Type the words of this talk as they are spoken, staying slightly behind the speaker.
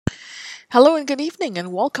Hello and good evening,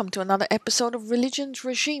 and welcome to another episode of Religions,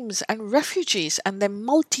 Regimes, and Refugees and their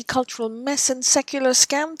multicultural mess and secular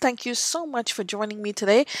scam. Thank you so much for joining me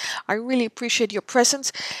today. I really appreciate your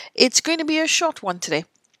presence. It's going to be a short one today.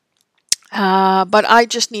 But I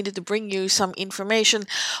just needed to bring you some information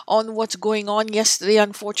on what's going on. Yesterday,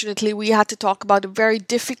 unfortunately, we had to talk about a very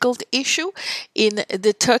difficult issue in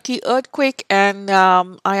the Turkey earthquake, and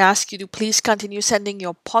I ask you to please continue sending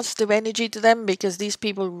your positive energy to them because these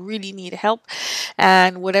people really need help.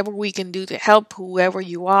 And whatever we can do to help, whoever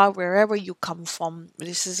you are, wherever you come from,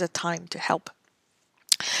 this is a time to help.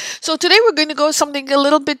 So today we're going to go something a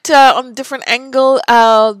little bit on a different angle.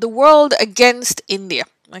 The world against India.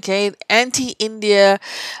 Okay, anti-India,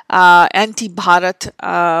 anti-Bharat,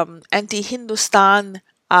 anti-Hindustan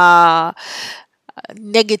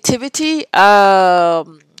negativity,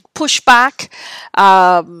 pushback,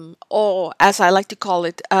 or as I like to call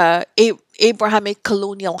it, Abrahamic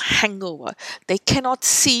colonial hangover. They cannot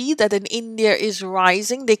see that an India is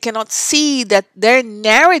rising. They cannot see that their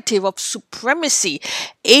narrative of supremacy,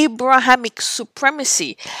 Abrahamic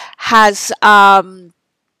supremacy, has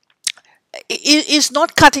is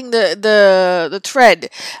not cutting the thread.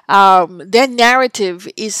 Their narrative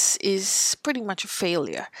is pretty much a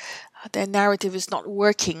failure. Their narrative is not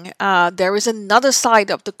working. There is another side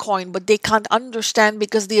of the coin, but they can't understand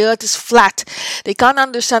because the earth is flat. They can't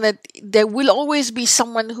understand that there will always be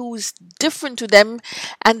someone who is different to them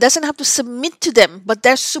and doesn't have to submit to them, but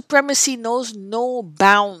their supremacy knows no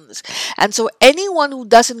bounds. And so anyone who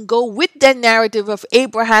doesn't go with their narrative of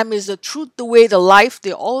Abraham is the truth, the way, the life,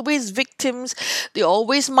 they're always victims, they're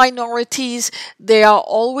always minorities, they are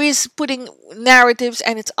always putting narratives,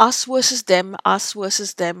 and it's us versus them, us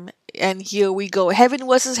versus them. And here we go. Heaven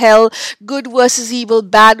versus hell, good versus evil,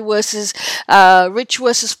 bad versus rich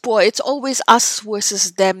versus poor. It's always us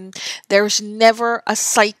versus them. There's never a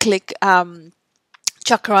cyclic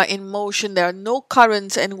chakra in motion. There are no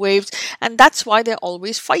currents and waves, and that's why they're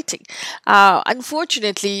always fighting.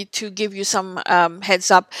 Unfortunately, to give you some heads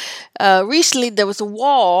up, recently there was a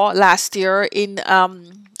war last year in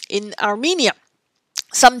Armenia.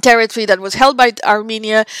 Some territory that was held by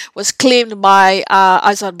Armenia was claimed by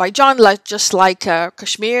Azerbaijan, just like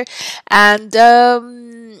Kashmir, and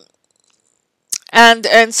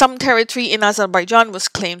some territory in Azerbaijan was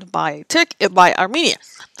claimed by by Armenia.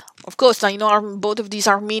 Of course, now you know both of these,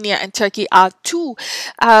 Armenia and Turkey, are two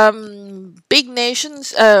big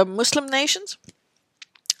nations, Muslim nations.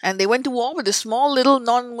 And they went to war with a small little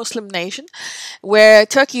non-Muslim nation where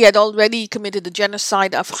Turkey had already committed a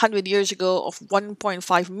genocide of 100 years ago of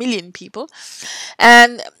 1.5 million people.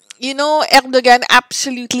 And you know, Erdogan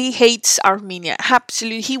absolutely hates Armenia.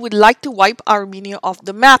 Absolutely. He would like to wipe Armenia off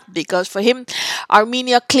the map because for him,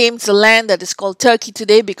 Armenia claims the land that is called Turkey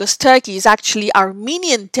today because Turkey is actually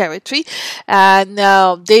Armenian territory. And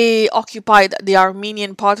they occupied the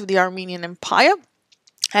Armenian part of the Armenian Empire.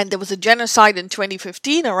 And there was a genocide in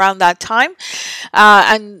 2015 around that time.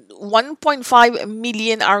 And 1.5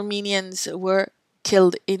 million Armenians were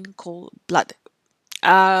killed in cold blood.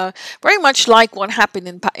 Very much like what happened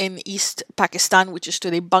in East Pakistan, which is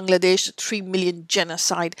today Bangladesh, the 3 million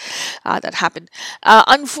genocide that happened.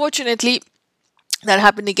 Unfortunately, that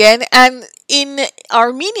happened again. And in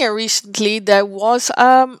Armenia recently, there was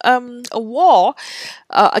a war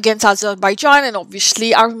against Azerbaijan, and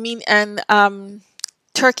obviously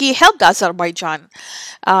Turkey helped Azerbaijan.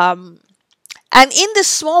 And in this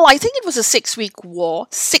small, I think it was a 6-week war,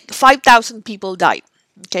 5,000 people died.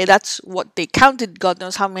 Okay, that's what they counted. God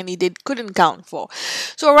knows how many they couldn't count for.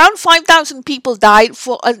 So around 5,000 people died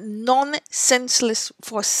for a senseless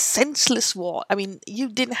war. I mean, you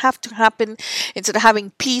didn't have to happen. Instead of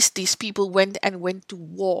having peace, these people went to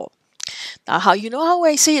war. Now, how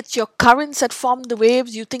I say it's your currents that form the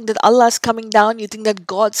waves. You think that Allah's coming down. You think that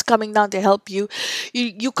God's coming down to help you.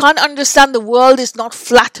 You can't understand the world is not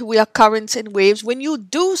flat. We are currents and waves. When you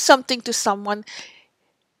do something to someone,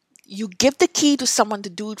 you give the key to someone to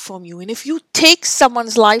do it from you. And if you take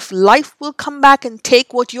someone's life, life will come back and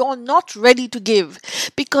take what you're not ready to give.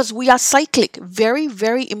 Because we are cyclic. Very,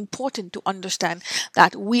 very important to understand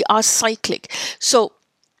that we are cyclic. So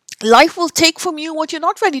life will take from you what you're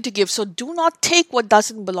not ready to give. So do not take what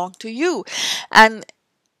doesn't belong to you. And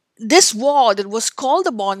this war that was called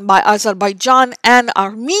upon by Azerbaijan and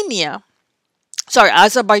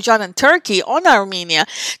Turkey on Armenia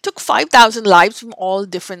took 5,000 lives from all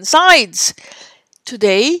different sides.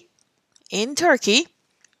 Today, in Turkey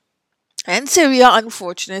and Syria,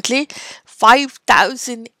 unfortunately,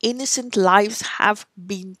 5,000 innocent lives have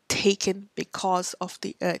been taken because of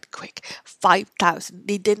the earthquake. 5,000.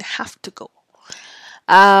 They didn't have to go.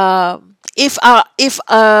 If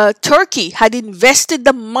Turkey had invested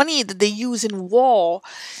the money that they use in war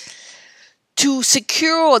to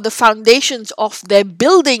secure the foundations of their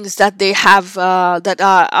buildings that they have that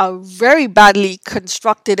are very badly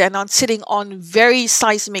constructed and are sitting on very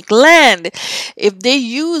seismic land, if they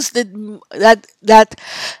use that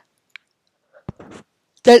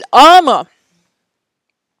armor,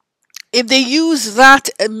 if they use that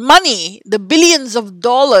money, the billions of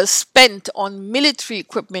dollars spent on military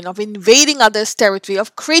equipment, of invading others' territory,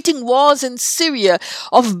 of creating wars in Syria,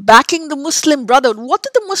 of backing the Muslim Brotherhood, what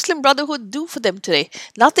did the Muslim Brotherhood do for them today?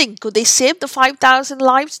 Nothing. Could they save the 5,000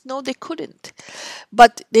 lives? No, they couldn't.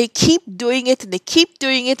 But they keep doing it and they keep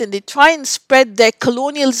doing it, and they try and spread their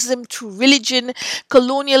colonialism through religion,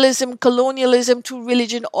 colonialism through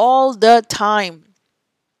religion all the time.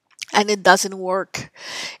 And it doesn't work.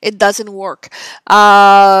 It doesn't work.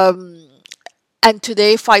 And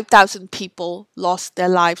today, 5,000 people lost their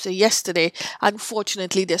lives. Yesterday,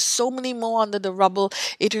 unfortunately, there's so many more under the rubble.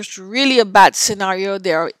 It is really a bad scenario.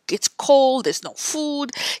 It's cold. There's no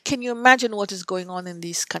food. Can you imagine what is going on in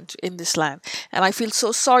this land? And I feel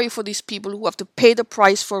so sorry for these people who have to pay the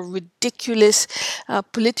price for ridiculous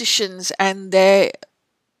politicians and their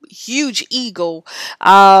huge ego.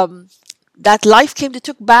 That life came to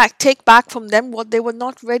take back from them what they were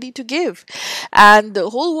not ready to give. And the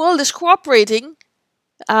whole world is cooperating.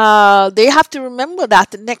 They have to remember that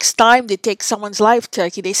the next time they take someone's life,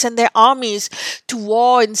 Turkey, they send their armies to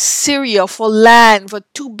war in Syria for land, for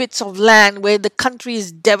 2 bits of land where the country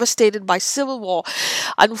is devastated by civil war.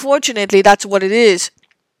 Unfortunately, that's what it is.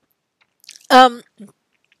 And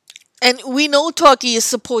we know Turkey is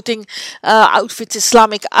supporting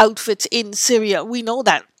Islamic outfits in Syria. We know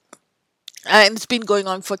that. And it's been going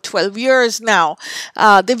on for 12 years now.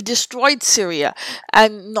 They've destroyed Syria,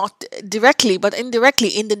 and not directly, but indirectly,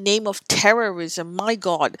 in the name of terrorism. My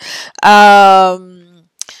God.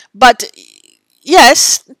 But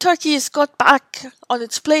yes, Turkey has got back on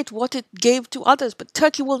its plate what it gave to others, but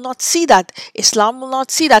Turkey will not see that. Islam will not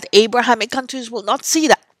see that. Abrahamic countries will not see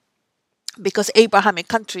that. Because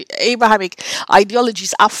Abrahamic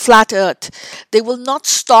ideologies are flat earth. They will not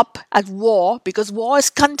stop at war, because war is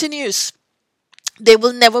continuous. They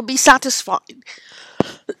will never be satisfied.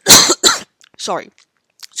 Sorry.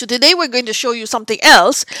 So today we're going to show you something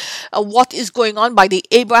else, what is going on by the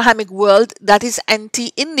Abrahamic world that is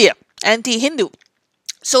anti-India, anti-Hindu.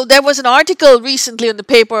 So there was an article recently in the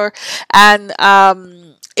paper, and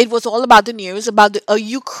it was all about the news about a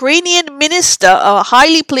Ukrainian minister, a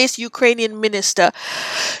highly placed Ukrainian minister,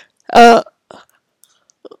 a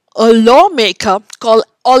lawmaker called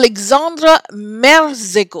Alexandra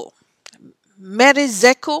Merzeko.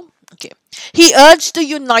 Okay. He urged the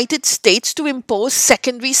United States to impose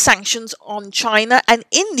secondary sanctions on China and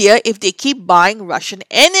India if they keep buying Russian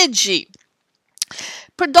energy.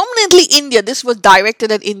 Predominantly India. This was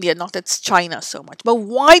directed at India, not at China so much. But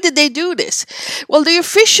why did they do this? Well, the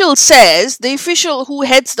official who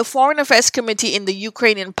heads the Foreign Affairs Committee in the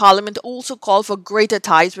Ukrainian Parliament also called for greater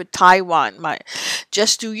ties with Taiwan.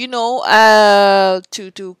 Just to,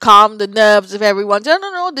 to calm the nerves of everyone.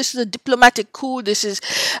 No, this is a diplomatic coup. This is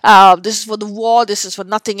for the war. This is for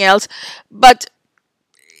nothing else. But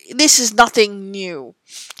this is nothing new.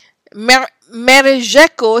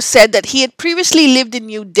 Merejeko said that he had previously lived in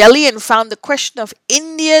New Delhi and found the question of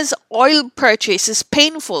India's oil purchases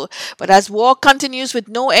painful. But as war continues with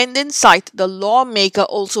no end in sight, the lawmaker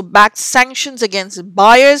also backed sanctions against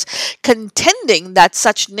buyers, contending that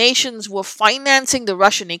such nations were financing the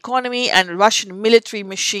Russian economy and Russian military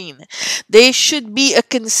machine. They should be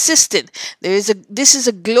consistent. This is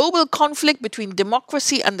a global conflict between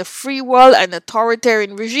democracy and the free world and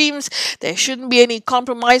authoritarian regimes. There shouldn't be any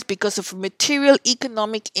compromise because of material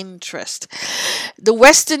economic interest. The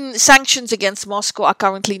Western sanctions against Moscow are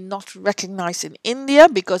currently not recognized in India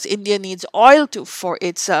because India needs oil for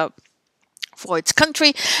its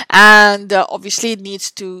country, and obviously it needs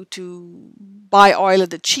to buy oil at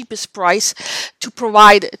the cheapest price to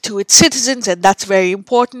provide to its citizens, and that's very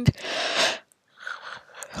important.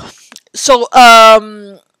 So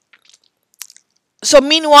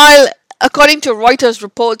meanwhile, according to Reuters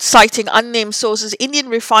report citing unnamed sources, Indian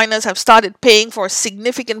refiners have started paying for a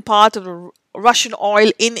significant part of the Russian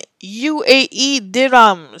oil in UAE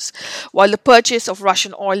dirhams, while the purchase of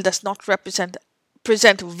Russian oil does not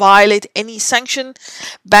violate any sanction.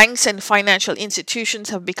 Banks and financial institutions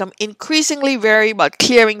have become increasingly wary about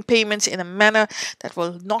clearing payments in a manner that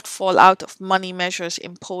will not fall out of money measures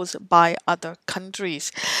imposed by other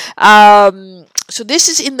countries. So this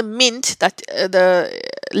is in the Mint, that the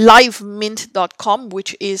livemint.com,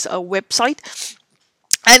 which is a website.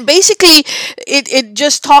 And basically it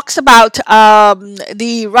just talks about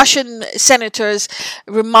the Russian senators'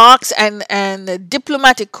 remarks and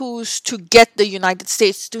diplomatic coups to get the United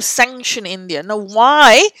States to sanction India. Now,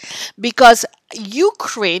 why? Because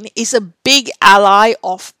Ukraine is a big ally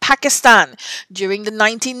of Pakistan. During the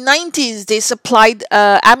 1990s, they supplied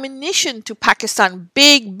ammunition to Pakistan,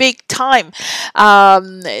 big time.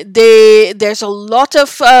 There's a lot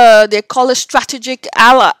of they call a strategic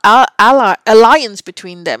alliance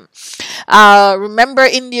between them. Remember,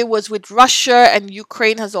 India was with Russia, and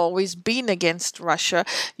Ukraine has always been against Russia.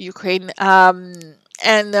 Ukraine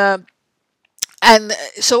and and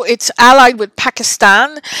so it's allied with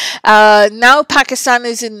Pakistan. Now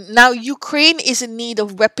Ukraine is in need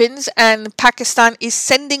of weapons, and Pakistan is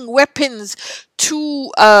sending weapons to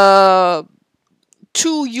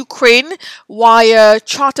Ukraine via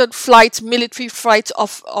chartered flights, military flights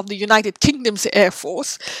of the United Kingdom's Air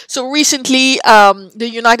Force. So recently, the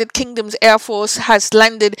United Kingdom's Air Force has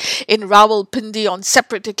landed in Rawalpindi on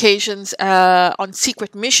separate occasions on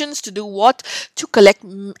secret missions to do what? To collect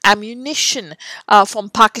ammunition from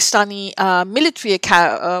Pakistani military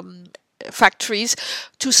factories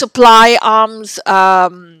to supply arms.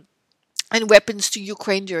 And weapons to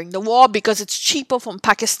Ukraine during the war, because it's cheaper from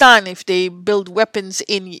Pakistan. If they build weapons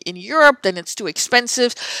in Europe, then it's too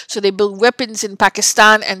expensive. So they build weapons in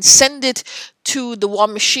Pakistan and send it to the war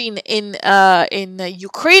machine in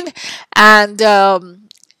Ukraine, and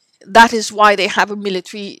that is why they have a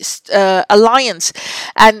military alliance.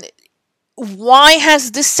 And why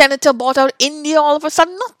has this senator bought out India all of a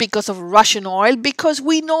sudden? Not because of Russian oil, because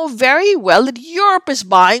we know very well that Europe is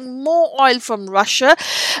buying more oil from Russia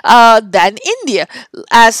than India.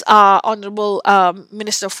 As our Honorable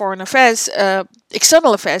Minister of Foreign Affairs,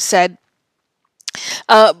 External Affairs said,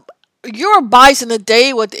 uh, Europe buys in a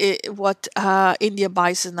day what India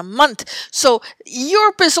buys in a month. So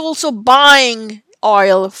Europe is also buying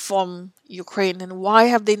oil from Ukraine. And why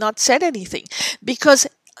have they not said anything? Because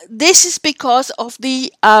this is because of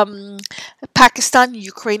the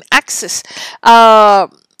Pakistan-Ukraine axis.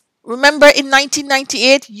 Remember, in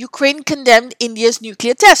 1998, Ukraine condemned India's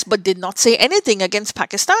nuclear test, but did not say anything against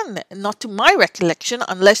Pakistan. Not to my recollection,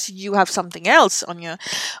 unless you have something else on your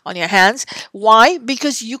hands. Why?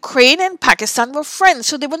 Because Ukraine and Pakistan were friends,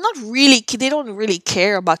 so they were not really. They don't really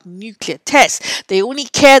care about nuclear tests. They only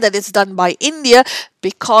care that it's done by India,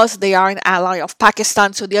 because they are an ally of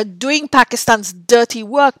Pakistan. So they are doing Pakistan's dirty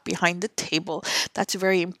work behind the table. That's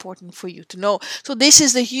very important for you to know. So this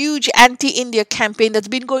is the huge anti-India campaign that's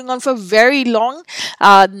been going on for very long.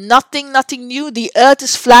 Nothing new. The earth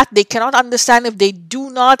is flat. They cannot understand if they do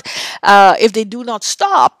not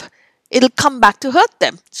stop, it'll come back to hurt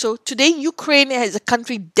them. So today, Ukraine is a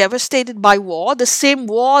country devastated by war, the same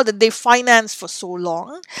war that they financed for so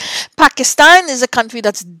long. Pakistan is a country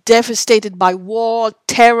that's devastated by war,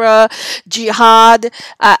 terror, jihad,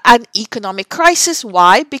 and economic crisis.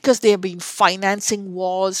 Why? Because they have been financing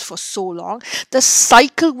wars for so long. The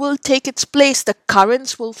cycle will take its place. The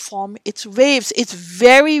currents will form its waves. It's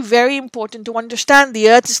very, very important to understand the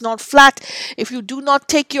earth is not flat. If you do not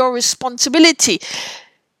take your responsibility,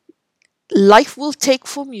 life will take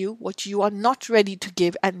from you what you are not ready to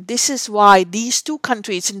give. And this is why these two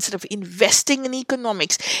countries, instead of investing in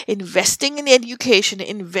economics, investing in education,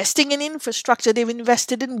 investing in infrastructure, they've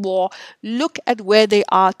invested in war. Look at where they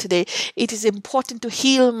are today. It is important to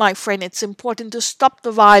heal, my friend. It's important to stop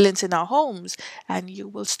the violence in our homes, and you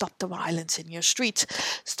will stop the violence in your streets.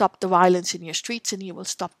 Stop the violence in your streets, and you will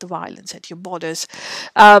stop the violence at your borders.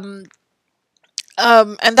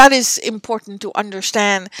 And that is important to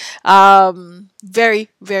understand. Very,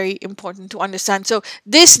 very important to understand. So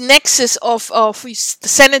this nexus of the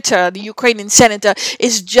senator, the Ukrainian senator,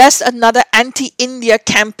 is just another anti-India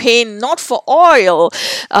campaign, not for oil,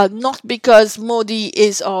 not because Modi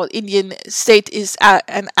is, or Indian state is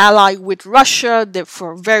an ally with Russia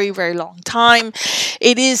for a very, very long time.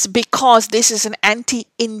 It is because this is an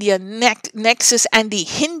anti-India nexus and the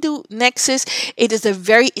Hindu nexus. It is a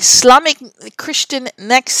very Islamic Christian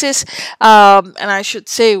nexus, and I should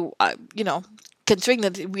say, considering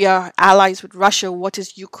that we are allies with Russia, what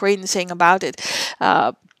is Ukraine saying about it?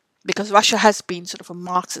 Because Russia has been sort of a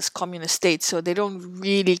Marxist communist state, so they don't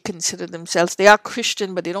really consider themselves. They are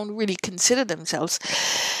Christian, but they don't really consider themselves.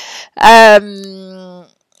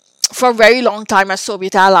 For a very long time, as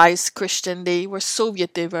Soviet allies, Christian, they were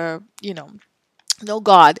Soviet. They were, no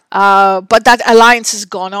God. But that alliance has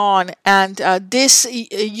gone on, and this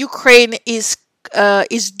Ukraine is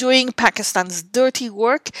doing Pakistan's dirty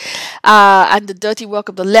work, and the dirty work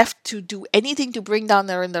of the left to do anything to bring down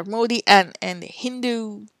Narendra Modi and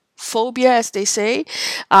Hindu phobia, as they say.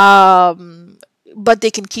 but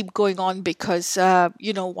they can keep going on because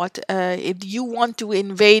you know what, if you want to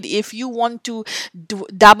invade, if you want to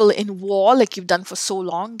dabble in war like you've done for so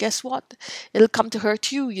long, guess what, it'll come to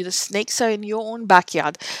hurt you. The snakes are in your own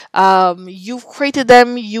backyard. You've created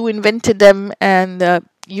them, you invented them, and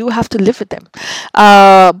you have to live with them.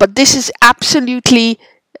 But this is absolutely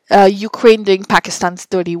Ukraine doing Pakistan's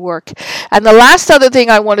dirty work. And the last other thing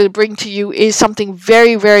I wanted to bring to you is something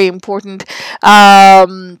very, very important.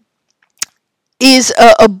 Is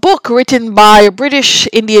a book written by a British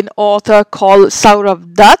Indian author called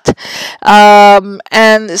Saurav Dutt.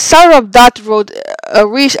 And Saurav Dutt wrote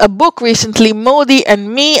a book recently, Modi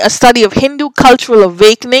and Me, A Study of Hindu Cultural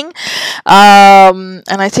Awakening. And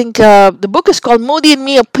I think the book is called Modi and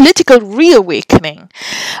Me, A Political Reawakening.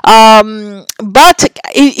 But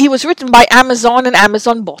it was written by Amazon, and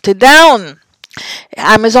Amazon bought it down.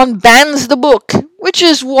 Amazon bans the book, which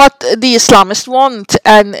is what the Islamists want,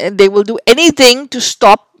 and they will do anything to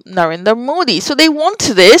stop Narendra Modi. So they want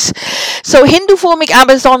this. So Hindu-phobic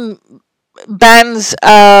Amazon bans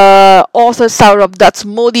author Saurabh Dutt's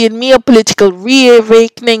Modi and Me, A Political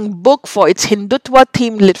Reawakening book for its Hindutva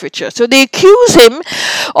themed literature. So they accuse him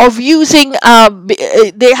of using,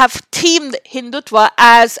 they have themed Hindutva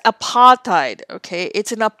as apartheid. Okay,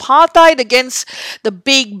 it's an apartheid against the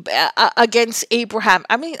big, against Abraham.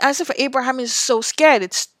 I mean, as if Abraham is so scared.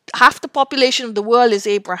 It's half the population of the world is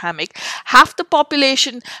Abrahamic. Half the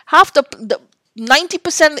population, half the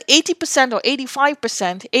 90%, 80% or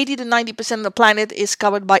 85%, 80 to 90% of the planet is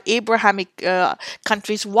covered by Abrahamic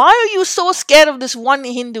countries. Why are you so scared of this one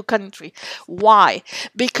Hindu country? Why?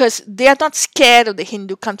 Because they are not scared of the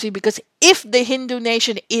Hindu country, because if the Hindu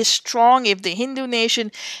nation is strong, if the Hindu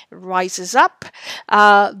nation rises up,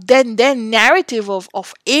 then their narrative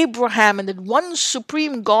of Abraham and that one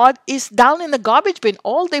supreme God is down in the garbage bin.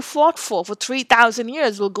 All they fought for 3,000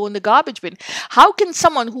 years will go in the garbage bin. How can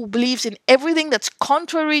someone who believes in everything that's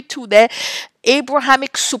contrary to their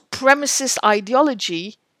Abrahamic supremacist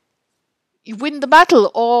ideology win the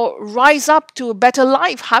battle or rise up to a better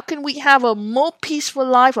life? How can we have a more peaceful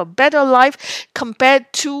life, a better life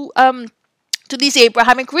compared to these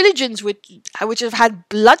Abrahamic religions, which have had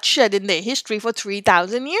bloodshed in their history for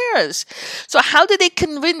 3,000 years? So how do they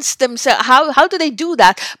convince themselves? How do they do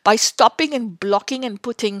that? By stopping and blocking and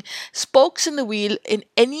putting spokes in the wheel in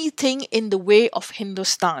anything in the way of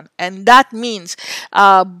Hindustan. And that means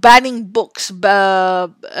banning books,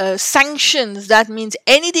 sanctions. That means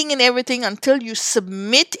anything and everything until you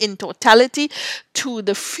submit in totality to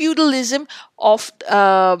the feudalism of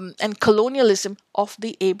and colonialism of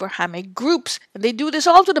the Abrahamic groups. And they do this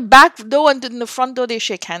all to the back door, and in the front door they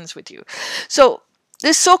shake hands with you. So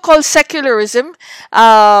this so-called secularism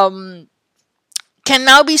can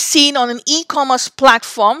now be seen on an e-commerce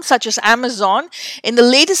platform such as Amazon. In the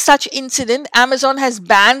latest such incident, Amazon has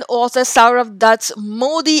banned author Saurav Dutt's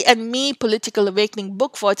Modi and Me Political Awakening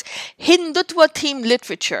book for its Hindutva themed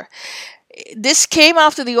literature. This came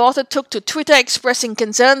after the author took to Twitter expressing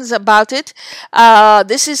concerns about it.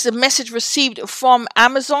 This is a message received from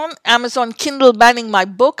Amazon. Amazon Kindle banning my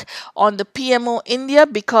book on the PMO India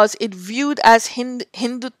because it viewed as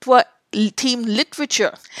Hindutva themed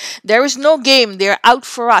literature. There is no game. They're out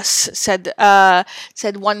for us, said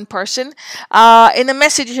one person. In a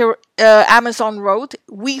message Amazon wrote,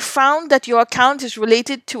 "We found that your account is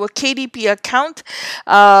related to a KDP account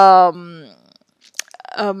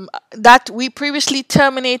that we previously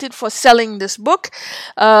terminated for selling this book,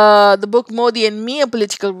 the book Modi and Me, A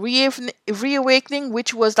Political Reawakening,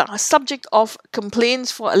 which was the subject of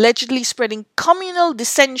complaints for allegedly spreading communal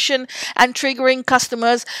dissension and triggering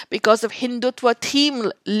customers because of Hindutva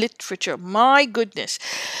theme literature." My goodness.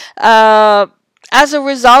 As a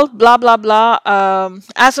result, blah, blah, blah.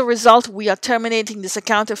 As a result, we are terminating this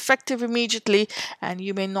account effective immediately, and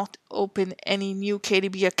you may not open any new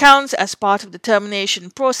KDB accounts. As part of the termination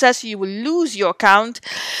process, you will lose your account.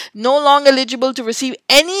 No longer eligible to receive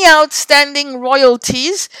any outstanding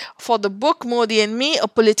royalties for the book Modi and Me, A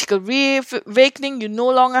Political Reawakening. You no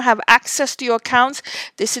longer have access to your accounts.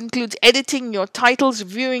 This includes editing your titles,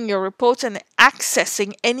 viewing your reports, and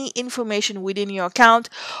accessing any information within your account.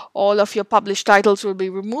 All of your published titles will be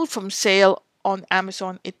removed from sale on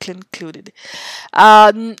Amazon, it included.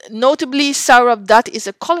 Notably, Saurabh Dutt is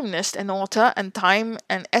a columnist, an author, and Time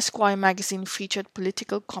and Esquire magazine featured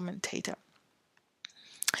political commentator.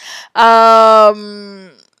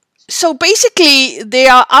 So basically, they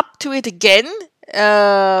are up to it again.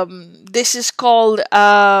 This is called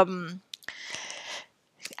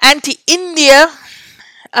anti-India.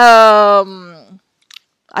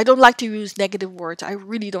 I don't like to use negative words. I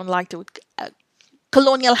really don't like to.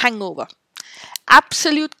 Colonial hangover.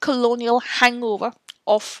 absolute colonial hangover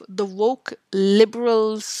of the woke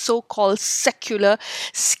liberal so-called secular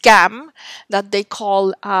scam that they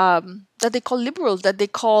call liberals, that they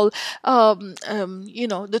call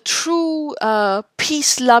the true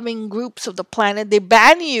peace-loving groups of the planet. They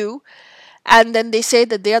ban you, and then they say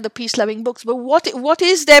that they are the peace-loving books. But what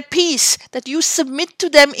is their peace that you submit to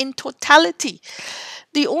them in totality?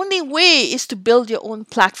 The only way is to build your own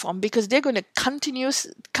platform, because they're going to continue this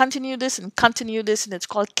and continue this, and it's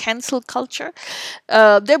called cancel culture.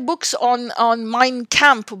 Their books on Mein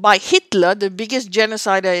Kampf by Hitler, the biggest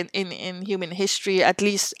genocide in human history, at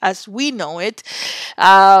least as we know it.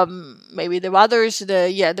 Maybe there were others.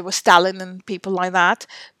 There was Stalin and people like that.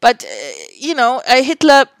 But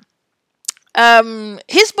Hitler,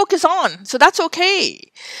 his book is on, so that's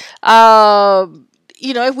okay. Uh,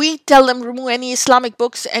 if we tell them remove any Islamic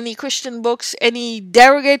books, any Christian books, any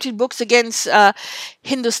derogated books against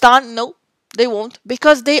Hindustan, no, they won't,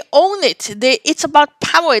 because they own it. It's about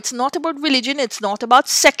power. It's not about religion. It's not about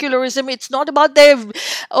secularism. It's not about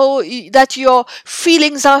that your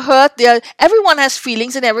feelings are hurt. Everyone has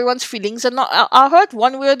feelings, and everyone's feelings are hurt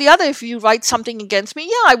one way or the other. If you write something against me,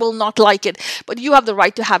 yeah, I will not like it, but you have the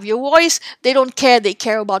right to have your voice. They don't care. They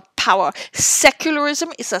care about power.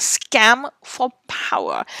 Secularism is a scam for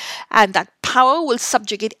power, and that power will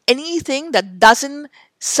subjugate anything that doesn't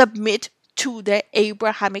submit to their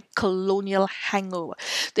Abrahamic colonial hangover.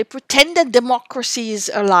 They pretend that democracy is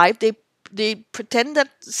alive. They pretend that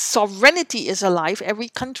sovereignty is alive. Every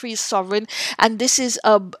country is sovereign, and this is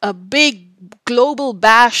a big global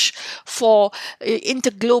bash for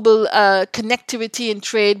interglobal connectivity and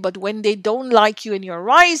trade. But when they don't like you and you're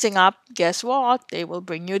rising up, guess what? They will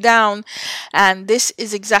bring you down. And this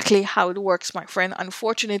is exactly how it works, my friend.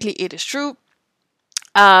 Unfortunately, it is true.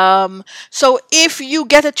 So if you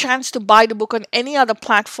get a chance to buy the book on any other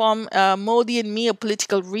platform, Modi and Me, A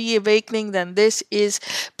Political Reawakening, then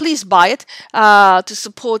please buy it to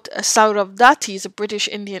support Saurav Dutt. He's a British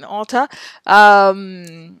Indian author.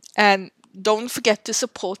 And don't forget to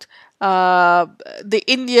support the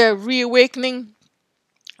India Reawakening,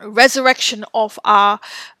 resurrection of our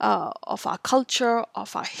culture,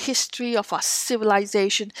 of our history, of our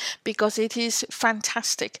civilization, because it is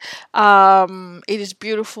fantastic. It is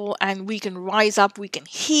beautiful, and we can rise up, we can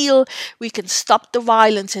heal, we can stop the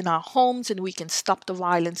violence in our homes, and we can stop the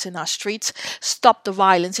violence in our streets. Stop the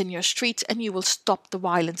violence in your streets, and you will stop the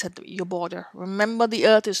violence at your border. Remember, the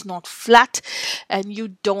earth is not flat, and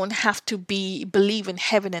you don't have to believe in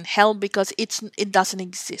heaven and hell, because it doesn't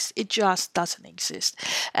exist. It just doesn't exist.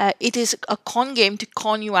 It is a con game to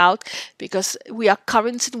con you out, because we are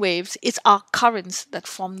currents and waves. It's our currents that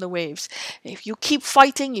form the waves. If you keep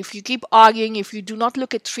fighting, if you keep arguing, if you do not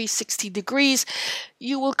look at 360 degrees,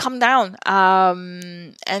 you will come down,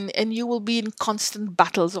 and you will be in constant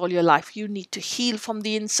battles all your life. You need to heal from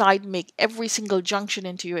the inside, make every single junction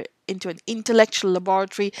into an intellectual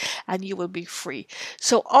laboratory, and you will be free.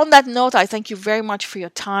 So on that note, I thank you very much for your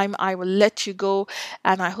time. I will let you go,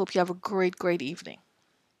 and I hope you have a great, great evening.